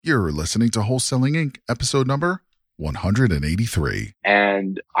You're listening to Wholesaling Inc., episode number 183.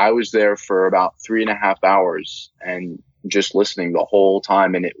 And I was there for about 3.5 hours and just listening the whole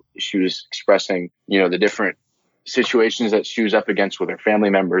time. And she was expressing, the different situations that she was up against with her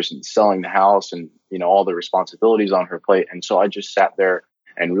family members and selling the house and, all the responsibilities on her plate. And so I just sat there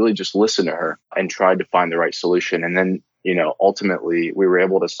and really just listened to her and tried to find the right solution. And then, ultimately we were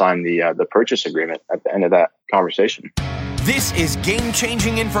able to sign the purchase agreement at the end of that conversation. This is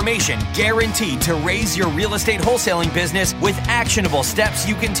game-changing information guaranteed to raise your real estate wholesaling business with actionable steps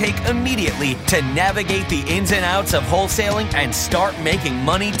you can take immediately to navigate the ins and outs of wholesaling and start making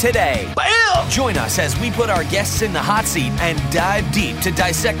money today. Bam! Join us as we put our guests in the hot seat and dive deep to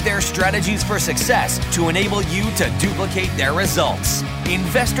dissect their strategies for success to enable you to duplicate their results.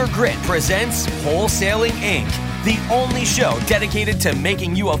 Investor Grit presents Wholesaling Inc., the only show dedicated to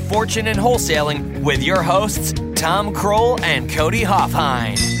making you a fortune in wholesaling with your hosts, Tom Kroll and Cody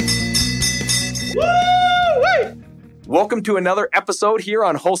Hoffine. Woo-wee! Welcome to another episode here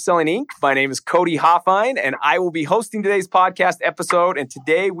on Wholesaling Inc. My name is Cody Hoffine, and I will be hosting today's podcast episode. And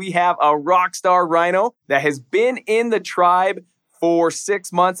today we have a rock star Rhino that has been in the tribe for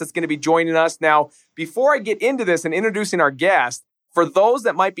 6 months that's going to be joining us. Now, before I get into this and introducing our guest, for those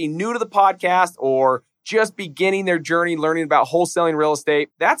that might be new to the podcast or just beginning their journey learning about wholesaling real estate,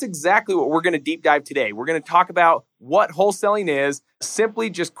 that's exactly what we're going to deep dive today. We're going to talk about what wholesaling is,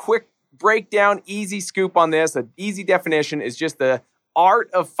 simply just quick breakdown, easy scoop on this. An easy definition is just the art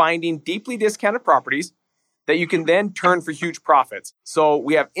of finding deeply discounted properties that you can then turn for huge profits. So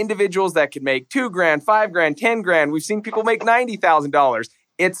we have individuals that can make $2,000, $5,000, $10,000. We've seen people make $90,000.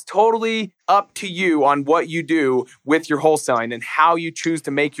 It's totally up to you on what you do with your wholesaling and how you choose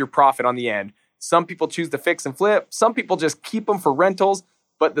to make your profit on the end. Some people choose to fix and flip. Some people just keep them for rentals.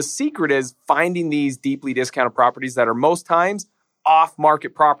 But the secret is finding these deeply discounted properties that are most times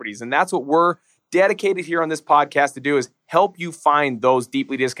off-market properties. And that's what we're dedicated here on this podcast to do, is help you find those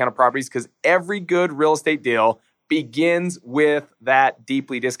deeply discounted properties, because every good real estate deal begins with that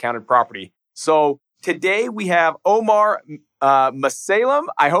deeply discounted property. So today we have Omar Masalem.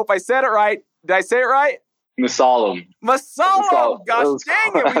 I hope I said it right. Did I say it right? Masalem. Gosh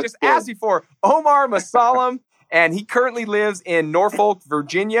dang it. We just asked you for Omar Masalem. And he currently lives in Norfolk,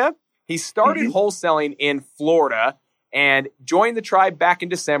 Virginia. He started wholesaling in Florida and joined the tribe back in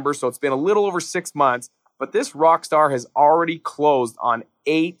December. So it's been a little over 6 months. But this rock star has already closed on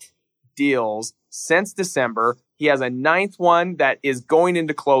 8 deals since December. He has a 9th one that is going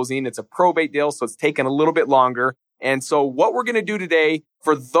into closing. It's a probate deal, so it's taken a little bit longer. And so what we're going to do today,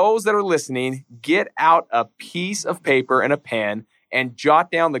 for those that are listening, get out a piece of paper and a pen and jot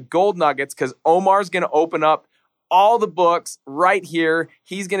down the gold nuggets, because Omar's going to open up all the books right here.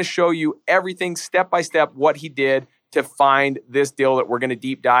 He's going to show you everything step by step, what he did to find this deal that we're going to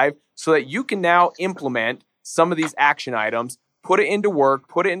deep dive, so that you can now implement some of these action items, put it into work,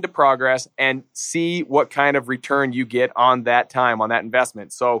 put it into progress, and see what kind of return you get on that time, on that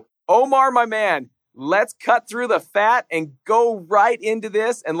investment. So Omar, my man, let's cut through the fat and go right into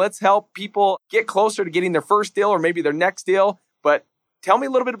this, and let's help people get closer to getting their first deal or maybe their next deal. But tell me a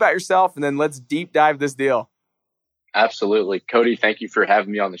little bit about yourself, and then let's deep dive this deal. Absolutely. Cody, thank you for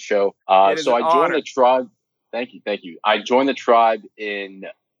having me on the show. So I joined the tribe. Thank you. I joined the tribe in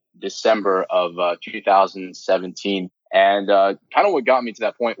December of 2017. And kind of what got me to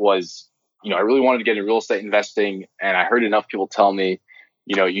that point was, I really wanted to get into real estate investing. And I heard enough people tell me,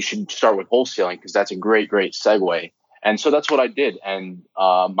 you should start with wholesaling because that's a great segue. And so that's what I did. And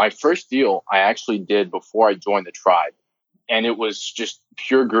my first deal I actually did before I joined the tribe. And it was just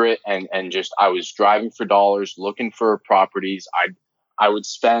pure grit and just, I was driving for dollars, looking for properties. I would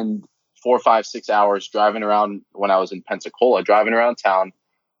spend 4, 5, 6 hours driving around when I was in Pensacola, driving around town,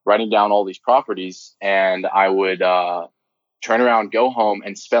 writing down all these properties. And I would turn around, go home,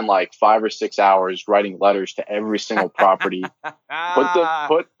 and spend like 5 or 6 hours writing letters to every single property. Put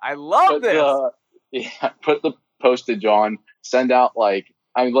the postage on, send out I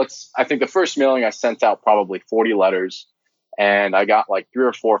think the first mailing I sent out probably 40 letters. And I got like 3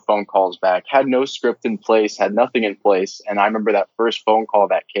 or 4 phone calls back, had no script in place, had nothing in place. And I remember that first phone call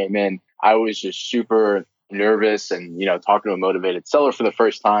that came in, I was just super nervous and, talking to a motivated seller for the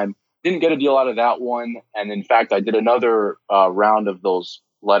first time. Didn't get a deal out of that one. And in fact, I did another round of those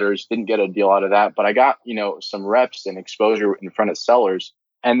letters, didn't get a deal out of that, but I got, some reps and exposure in front of sellers.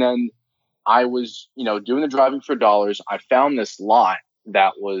 And then I was, doing the driving for dollars. I found this lot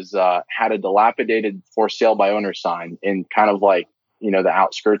that was had a dilapidated for sale by owner sign in kind of the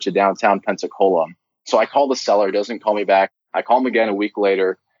outskirts of downtown Pensacola. So I call the seller, doesn't call me back. I call him again a week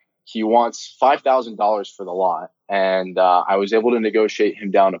later, he wants $5,000 for the lot. And I was able to negotiate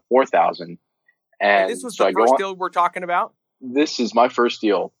him down to $4,000. And this was the first deal we're talking about? This is my first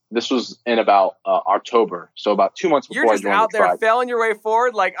deal. This was in about October. So about 2 months before I joined the tribe. You're just out there felling your way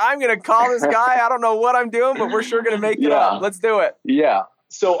forward. Like, I'm going to call this guy. I don't know what I'm doing, but we're sure going to make it up. Let's do it. Yeah.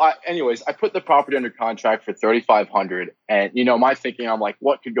 So anyways, I put the property under contract for $3,500. And, my thinking, I'm like,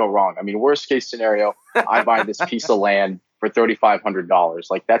 what could go wrong? I mean, worst case scenario, I buy this piece of land for $3,500.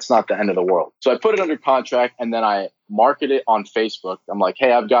 Like, that's not the end of the world. So I put it under contract and then I market it on Facebook. I'm like,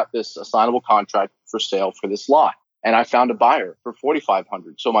 hey, I've got this assignable contract for sale for this lot. And I found a buyer for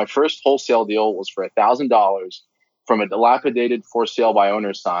 $4,500. So my first wholesale deal was for $1,000 from a dilapidated for sale by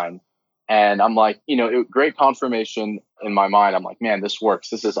owner sign. And I'm like, great confirmation in my mind. I'm like, man, this works.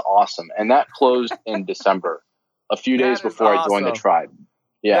 This is awesome. And that closed in December, a few days before I joined the tribe.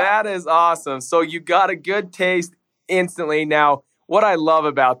 Yeah. That is awesome. So you got a good taste instantly. Now, what I love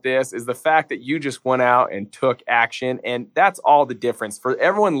about this is the fact that you just went out and took action. And that's all the difference. For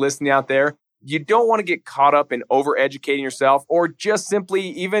everyone listening out there, you don't want to get caught up in over-educating yourself or just simply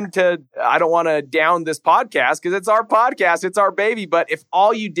I don't want to down this podcast because it's our podcast, it's our baby. But if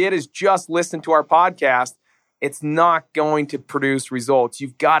all you did is just listen to our podcast, it's not going to produce results.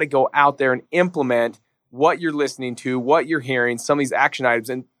 You've got to go out there and implement what you're listening to, what you're hearing, some of these action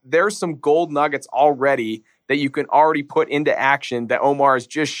items. And there's some gold nuggets already that you can already put into action that Omar has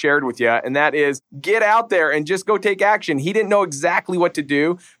just shared with you. And that is get out there and just go take action. He didn't know exactly what to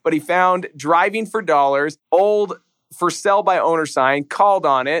do, but he found driving for dollars, old for sale by owner sign, called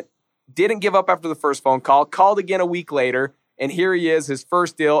on it, didn't give up after the first phone call, called again a week later. And here he is, his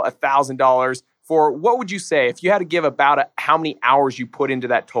first deal, $1,000 for, what would you say, if you had to give about how many hours you put into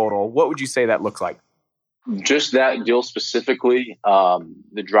that total, what would you say that looks like? Just that deal specifically,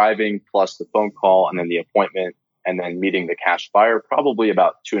 the driving plus the phone call and then the appointment and then meeting the cash buyer, probably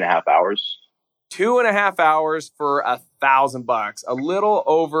about 2.5 hours. 2.5 hours for $1,000, a little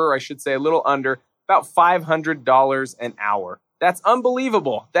over, I should say a little under, about $500 an hour. That's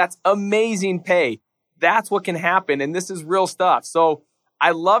unbelievable. That's amazing pay. That's what can happen. And this is real stuff. So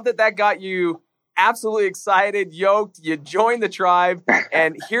I love that got you absolutely excited, yoked. You joined the tribe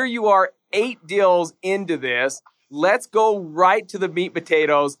and here you are 8 deals into this. Let's go right to the meat and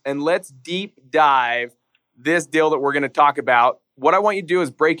potatoes and let's deep dive this deal that we're going to talk about. What I want you to do is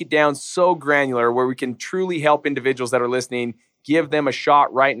break it down so granular where we can truly help individuals that are listening, give them a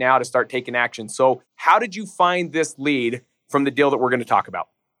shot right now to start taking action. So how did you find this lead from the deal that we're going to talk about?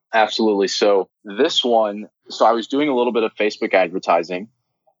 Absolutely. So this one, I was doing a little bit of Facebook advertising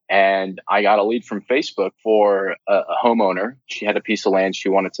and I got a lead from Facebook for a homeowner. She had a piece of land she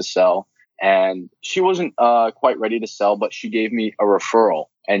wanted to sell. And she wasn't quite ready to sell, but she gave me a referral.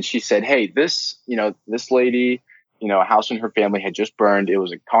 And she said, hey, this lady, a house in her family had just burned. It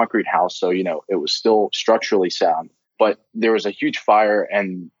was a concrete house. So, it was still structurally sound. But there was a huge fire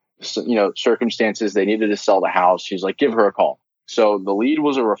and, circumstances. They needed to sell the house. She's like, give her a call. So the lead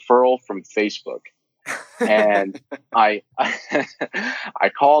was a referral from Facebook. And I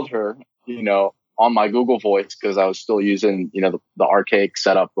called her, on my Google Voice because I was still using, the archaic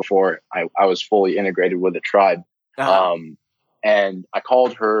setup before I was fully integrated with the tribe. Uh-huh. And I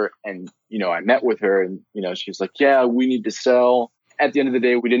called her and, I met with her and, she's like, yeah, we need to sell. At the end of the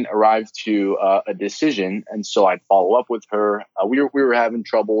day, we didn't arrive to a decision. And so I'd follow up with her. We were having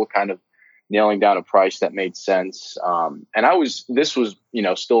trouble kind of nailing down a price that made sense. And this was,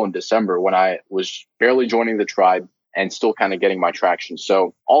 still in December when I was barely joining the tribe and still kind of getting my traction.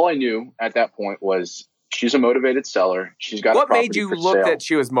 So all I knew at that point was she's a motivated seller. She's got what made you look that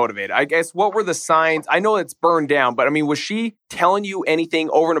she was motivated? I guess what were the signs? I know it's burned down, but I mean, was she telling you anything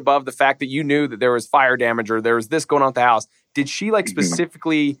over and above the fact that you knew that there was fire damage or there was this going on at the house? Did she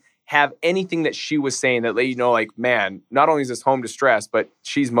specifically have anything that she was saying that let you know, man, not only is this home distressed, but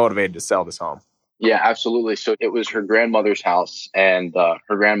she's motivated to sell this home? Yeah, absolutely. So it was her grandmother's house and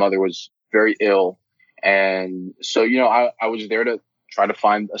her grandmother was very ill. And so, I was there to try to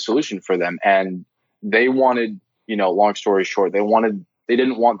find a solution for them. And they wanted, long story short, they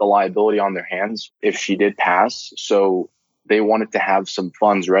didn't want the liability on their hands if she did pass. So they wanted to have some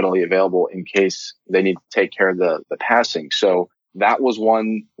funds readily available in case they need to take care of the passing. So that was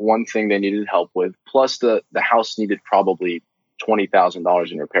one thing they needed help with. Plus the house needed probably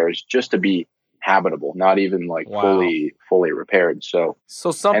 $20,000 in repairs just to be habitable, not even fully repaired. So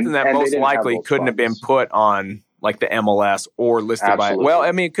something that most likely couldn't have been put on the MLS or listed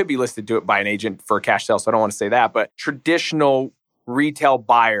Absolutely. It could be listed to it by an agent for a cash sale. So I don't want to say that, but traditional retail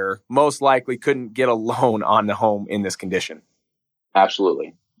buyer most likely couldn't get a loan on the home in this condition.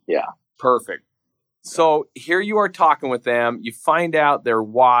 Absolutely. Yeah. Perfect. So here you are talking with them. You find out their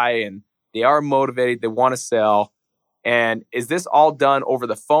why, and they are motivated. They want to sell. And is this all done over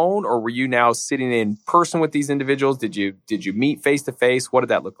the phone, or were you now sitting in person with these individuals? Did you meet face to face? What did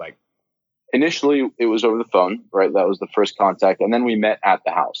that look like? Initially, it was over the phone, right? That was the first contact. And then we met at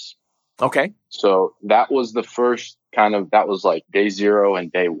the house. Okay. So that was the first that was like day 0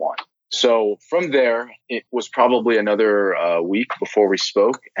 and day 1. So from there, it was probably another week before we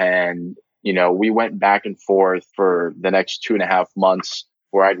spoke. And, we went back and forth for the next 2.5 months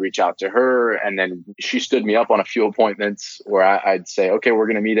where I'd reach out to her. And then she stood me up on a few appointments where I'd say, okay, we're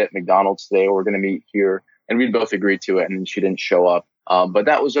going to meet at McDonald's today. Or we're going to meet here. And we'd both agree to it. And she didn't show up. But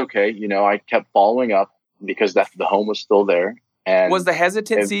that was okay. I kept following up because the home was still there. And was the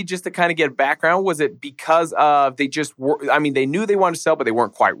hesitancy, just to kind of get background, was it because of they just were, they knew they wanted to sell, but they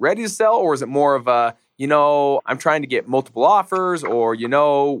weren't quite ready to sell? Or was it more of a, I'm trying to get multiple offers, or,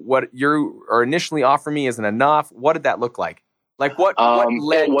 what you are initially offering me isn't enough? What did that look like? Like what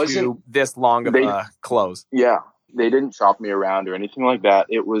led to this long of a close? Yeah, they didn't shop me around or anything like that.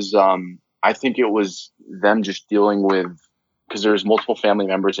 It was, I think it was them just dealing with, because there's multiple family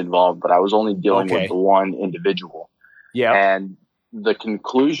members involved, but I was only dealing with the one individual. Yeah. And the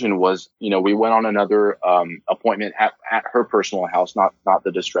conclusion was, we went on another appointment at her personal house, not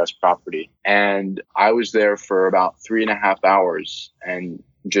the distressed property. And I was there for about 3.5 hours and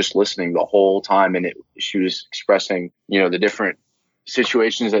just listening the whole time. And she was expressing, the different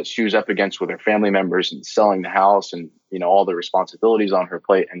situations that she was up against with her family members and selling the house and, all the responsibilities on her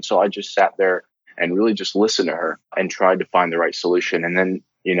plate. And so I just sat there and really just listened to her and tried to find the right solution. And then,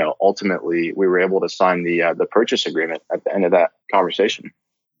 ultimately we were able to sign the purchase agreement at the end of that conversation.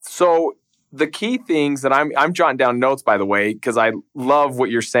 So the key things that I'm jotting down notes, by the way, because I love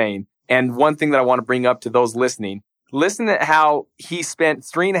what you're saying. And one thing that I want to bring up to those listening, listen to how he spent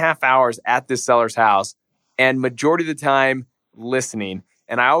 3.5 hours at this seller's house and majority of the time listening.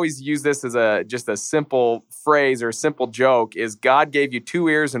 And I always use this as just a simple phrase or a simple joke is God gave you 2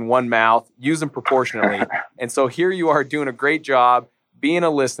 ears and 1 mouth, use them proportionately. And so here you are doing a great job being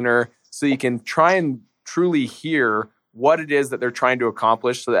a listener so you can try and truly hear what it is that they're trying to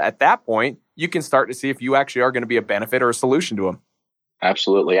accomplish so that at that point, you can start to see if you actually are going to be a benefit or a solution to them.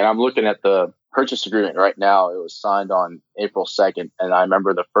 Absolutely. And I'm looking at the purchase agreement right now. It was signed on April 2nd. And I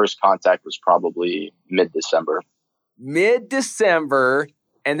remember the first contact was probably mid-December.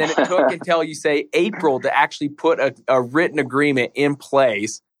 And then it took until you say April to actually put a written agreement in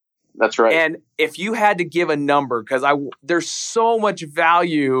place. That's right. And if you had to give a number, because there's so much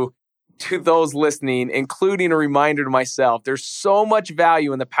value to those listening, including a reminder to myself, there's so much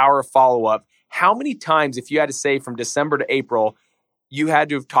value in the power of follow-up. How many times, if you had to say from December to April, you had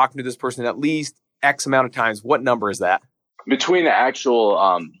to have talked to this person at least X amount of times? What number is that? Between the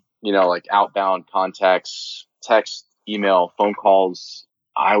actual, like outbound contacts, text, email, phone calls,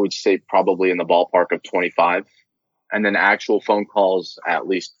 I would say probably in the ballpark of 25. And then actual phone calls, at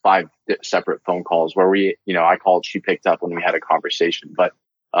least 5 separate phone calls where I called, she picked up when we had a conversation. But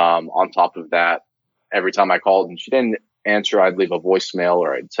on top of that, every time I called and she didn't answer, I'd leave a voicemail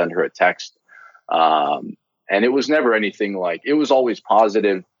or I'd send her a text. And it was never anything like, it was always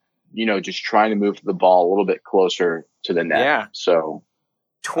positive, just trying to move the ball a little bit closer to the net. Yeah. So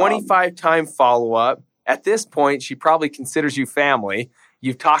 25-time follow-up. At this point, she probably considers you family.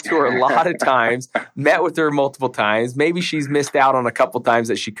 You've talked to her a lot of times, met with her multiple times. Maybe she's missed out on a couple times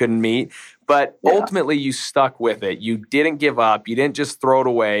that she couldn't meet. But ultimately, you stuck with it. You didn't give up. You didn't just throw it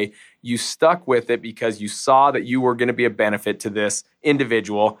away. You stuck with it because you saw that you were going to be a benefit to this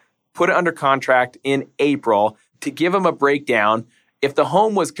individual. Put it under contract in April. To give them a breakdown, if the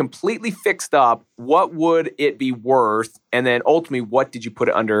home was completely fixed up, what would it be worth? And then ultimately, what did you put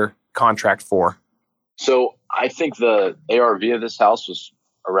it under contract for? So I think the ARV of this house was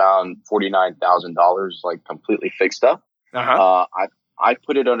around $49,000, like completely fixed up. I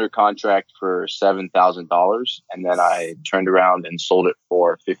put it under contract for $7,000, and then I turned around and sold it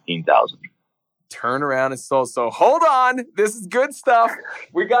for $15,000. Turn around and sold. So hold on, this is good stuff.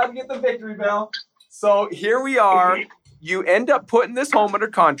 We got to get the victory bell. So here we are. You end up putting this home under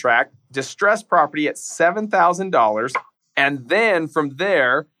contract, distressed property at $7,000, and then from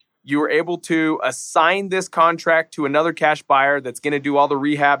there, you were able to assign this contract to another cash buyer that's going to do all the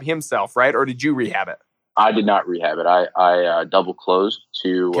rehab himself, right? Or did you rehab it? I did not rehab it. I double closed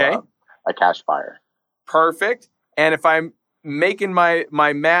to a cash buyer. Perfect. And if I'm making my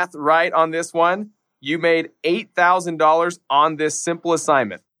math right on this one, you made $8,000 on this simple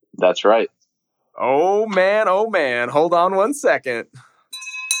assignment. That's right. Oh, man. Hold on one second.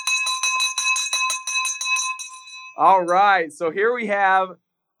 All right. So here we have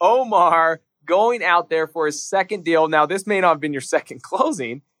Omar going out there for his second deal. Now, this may not have been your second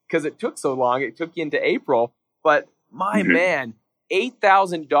closing because it took so long. It took you into April. But my man,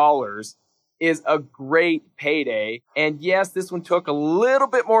 $8,000 is a great payday. And yes, this one took a little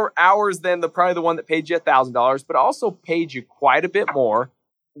bit more hours than probably the one that paid you $1,000, but also paid you quite a bit more.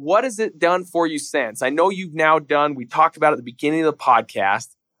 What has it done for you since? I know you've now done, we talked about at the beginning of the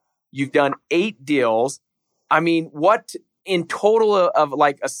podcast, you've done 8 deals. I mean, what in total of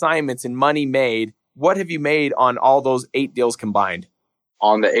like assignments and money made, what have you made on all those 8 deals combined?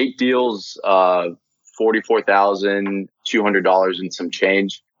 On the 8 deals, $44,200 and some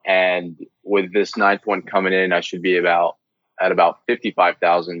change. And with this 9th one coming in, I should be at about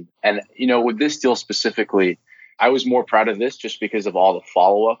 55,000. And, with this deal specifically, I was more proud of this just because of all the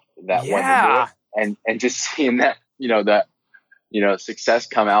follow-up that went into it. And just seeing that, success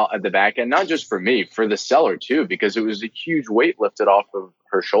come out at the back end, not just for me, for the seller too, because it was a huge weight lifted off of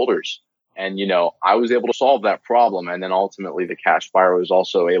her shoulders. And, I was able to solve that problem. And then ultimately the cash buyer was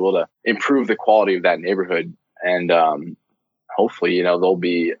also able to improve the quality of that neighborhood. And hopefully, there'll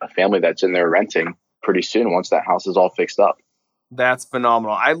be a family that's in there renting pretty soon once that house is all fixed up. That's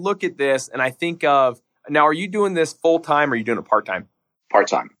phenomenal. I look at this and I think of, now, are you doing this full-time or are you doing it part-time?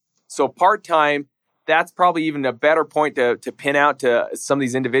 Part-time. So part-time, that's probably even a better point to pin out to some of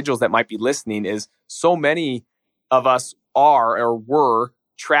these individuals that might be listening is so many of us are or were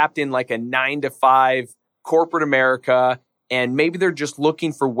trapped in like a 9-to-5 corporate America, and maybe they're just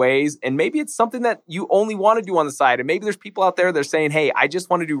looking for ways, and maybe it's something that you only want to do on the side, and maybe there's people out there that are saying, hey, I just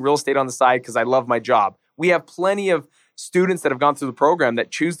want to do real estate on the side because I love my job. We have plenty of students that have gone through the program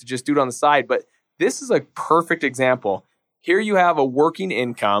that choose to just do it on the side, but this is a perfect example. Here you have a working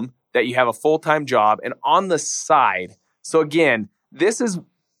income, that you have a full-time job, and on the side. So again, this is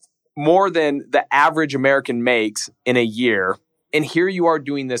more than the average American makes in a year. And here you are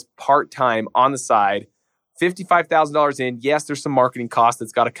doing this part-time on the side, $55,000 in. Yes, there's some marketing cost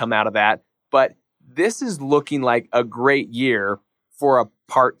that's got to come out of that. But this is looking like a great year for a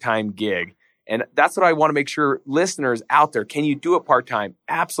part-time gig. And that's what I want to make sure listeners out there, can you do it part-time?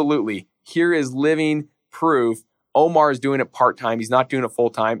 Absolutely. Here is living proof. Omar is doing it part-time. He's not doing it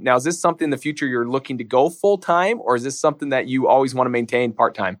full-time. Now, is this something in the future you're looking to go full-time, or is this something that you always want to maintain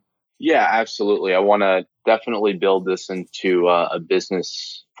part-time? Yeah, absolutely. I want to definitely build this into a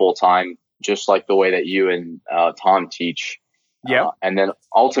business full-time, just like the way that you and Tom teach. Yeah. And then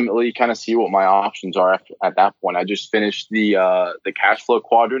ultimately kind of see what my options are at that point. I just finished the cash flow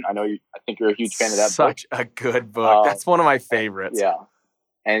quadrant. I think you're a huge fan of that book. Such a good book. That's one of my favorites. Yeah.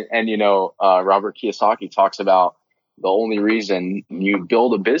 And Robert Kiyosaki talks about the only reason you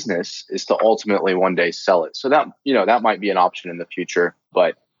build a business is to ultimately one day sell it. So that, that might be an option in the future,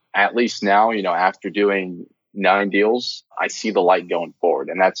 but at least now, after doing 9 deals, I see the light going forward,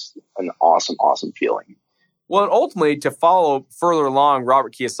 and that's an awesome, awesome feeling. Well, and ultimately, to follow further along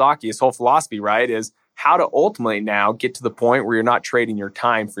Robert Kiyosaki, his whole philosophy, right, is how to ultimately now get to the point where you're not trading your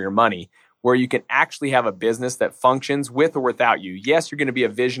time for your money, where you can actually have a business that functions with or without you. Yes, you're going to be a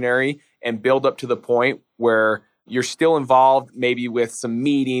visionary and build up to the point where you're still involved, maybe with some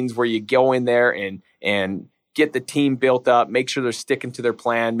meetings where you go in there and get the team built up, make sure they're sticking to their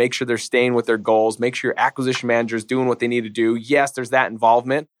plan, make sure they're staying with their goals, make sure your acquisition manager is doing what they need to do. Yes, there's that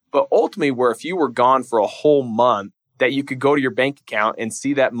involvement. But ultimately, where if you were gone for a whole month, that you could go to your bank account and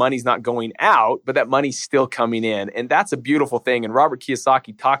see that money's not going out, but that money's still coming in. And that's a beautiful thing. And Robert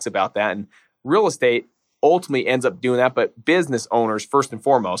Kiyosaki talks about that. And real estate ultimately ends up doing that. But business owners, first and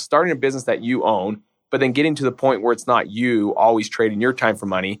foremost, starting a business that you own, but then getting to the point where it's not you always trading your time for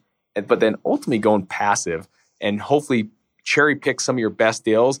money, but then ultimately going passive and hopefully cherry pick some of your best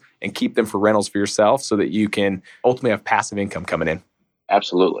deals and keep them for rentals for yourself so that you can ultimately have passive income coming in.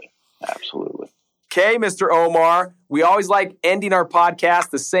 Absolutely. Absolutely. Okay, Mr. Omar, we always like ending our podcast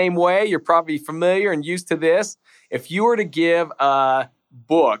the same way. You're probably familiar and used to this. If you were to give a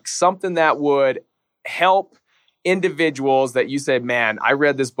book, something that would help individuals that you said, man, I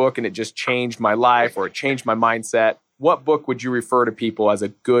read this book and it just changed my life or it changed my mindset, what book would you refer to people as a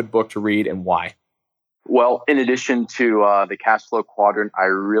good book to read and why? Well, in addition to the cash flow quadrant, I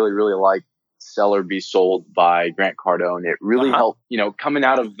really, really like Sell or Be Sold by Grant Cardone. It really helped, coming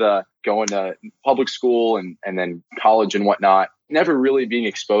out of going to public school and then college and whatnot, never really being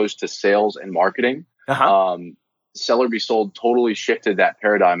exposed to sales and marketing. Sell or Be Sold totally shifted that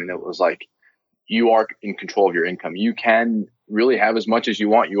paradigm. And it was like, you are in control of your income. You can really have as much as you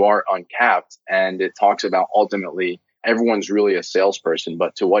want. You are uncapped. And it talks about ultimately everyone's really a salesperson,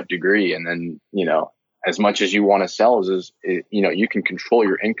 but to what degree? And then, as much as you want to sell you can control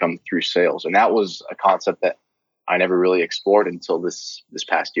your income through sales. And that was a concept that I never really explored until this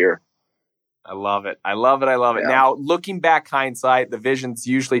past year. I love it. I love it. Yeah. Now, looking back hindsight, the vision's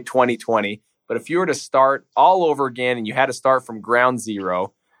usually 20/20. But if you were to start all over again and you had to start from ground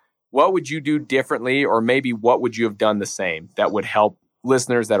zero, what would you do differently, or maybe what would you have done the same that would help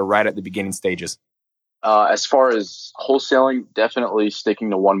listeners that are right at the beginning stages? As far as wholesaling, definitely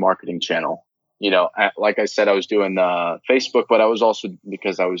sticking to one marketing channel. Like I said, I was doing Facebook, but I was also,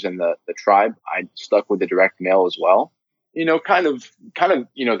 because I was in the tribe, I stuck with the direct mail as well. Kind of,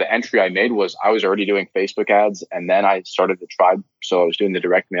 the entry I made was I was already doing Facebook ads, and then I started the tribe. So I was doing the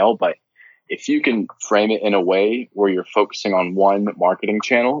direct mail. But if you can frame it in a way where you're focusing on one marketing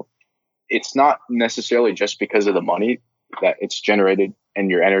channel, it's not necessarily just because of the money that it's generated and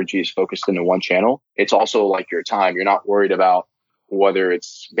your energy is focused into one channel. It's also like your time. You're not worried about whether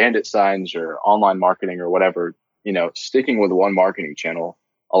it's bandit signs or online marketing or whatever. Sticking with one marketing channel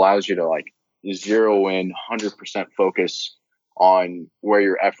allows you to zero in 100% focus on where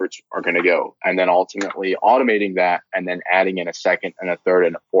your efforts are going to go. And then ultimately automating that and then adding in a second and a third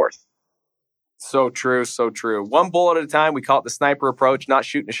and a fourth. So true, so true. One bullet at a time. We call it the sniper approach, not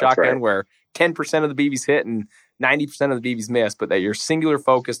shooting a shotgun where 10% of the BBs hit and 90% of the BBs miss, but that you're singular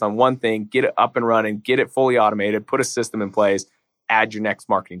focused on one thing, get it up and running, get it fully automated, put a system in place, add your next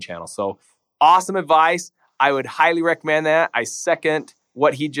marketing channel. So awesome advice. I would highly recommend that. I second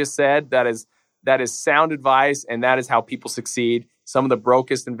what he just said. That is sound advice, and that is how people succeed. Some of the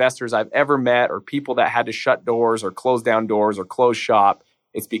brokest investors I've ever met are people that had to shut doors or close down doors or close shop.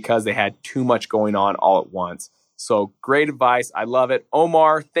 It's because they had too much going on all at once. So great advice. I love it.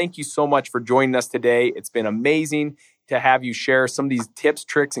 Omar, thank you so much for joining us today. It's been amazing to have you share some of these tips,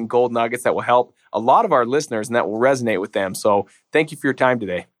 tricks, and gold nuggets that will help a lot of our listeners and that will resonate with them. So thank you for your time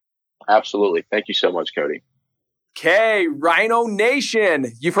today. Absolutely. Thank you so much, Cody. Okay, Rhino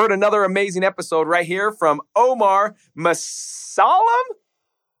Nation. You've heard another amazing episode right here from Omar Masalam.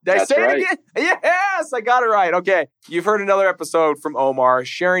 Did I say it again? Yes, I got it right. Okay. You've heard another episode from Omar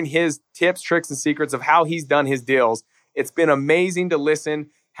sharing his tips, tricks, and secrets of how he's done his deals. It's been amazing to listen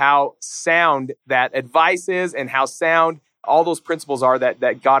how sound that advice is and how sound all those principles are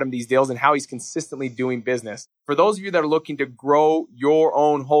that got him these deals and how he's consistently doing business. For those of you that are looking to grow your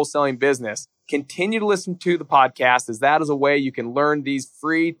own wholesaling business, continue to listen to the podcast, as that is a way you can learn these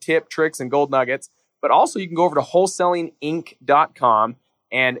free tip, tricks, and gold nuggets. But also you can go over to wholesalinginc.com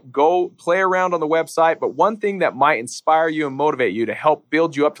and go play around on the website. But one thing that might inspire you and motivate you to help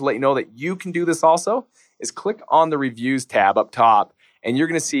build you up to let you know that you can do this also is click on the reviews tab up top. And you're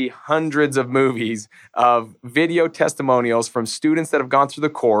going to see hundreds of movies of video testimonials from students that have gone through the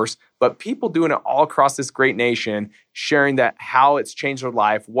course, but people doing it all across this great nation, sharing that how it's changed their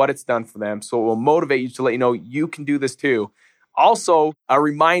life, what it's done for them. So it will motivate you to let you know you can do this too. Also, a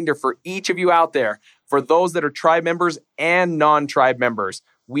reminder for each of you out there, for those that are tribe members and non-tribe members,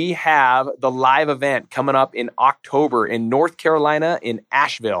 we have the live event coming up in October in North Carolina in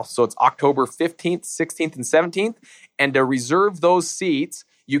Asheville. So it's October 15th, 16th, and 17th. And to reserve those seats,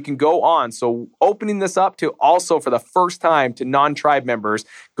 you can go on. So opening this up to also for the first time to non-tribe members,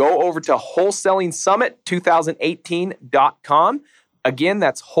 go over to wholesalingsummit2018.com. Again,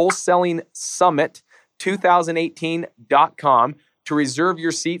 that's wholesalingsummit2018.com to reserve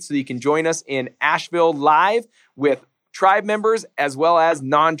your seat so that you can join us in Asheville live with tribe members as well as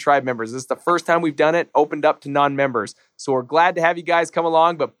non-tribe members. This is the first time we've done it, opened up to non-members. So we're glad to have you guys come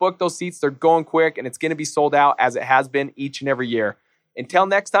along, but book those seats. They're going quick, and it's going to be sold out as it has been each and every year. Until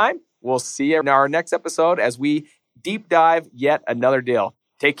next time, we'll see you in our next episode as we deep dive yet another deal.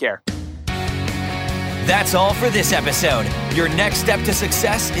 Take care. That's all for this episode. Your next step to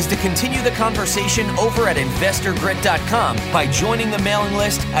success is to continue the conversation over at investorgrit.com by joining the mailing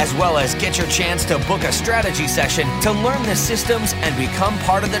list, as well as get your chance to book a strategy session to learn the systems and become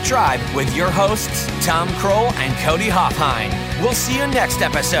part of the tribe with your hosts, Tom Kroll and Cody Hoffhine. We'll see you next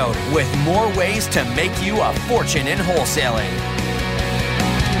episode with more ways to make you a fortune in wholesaling.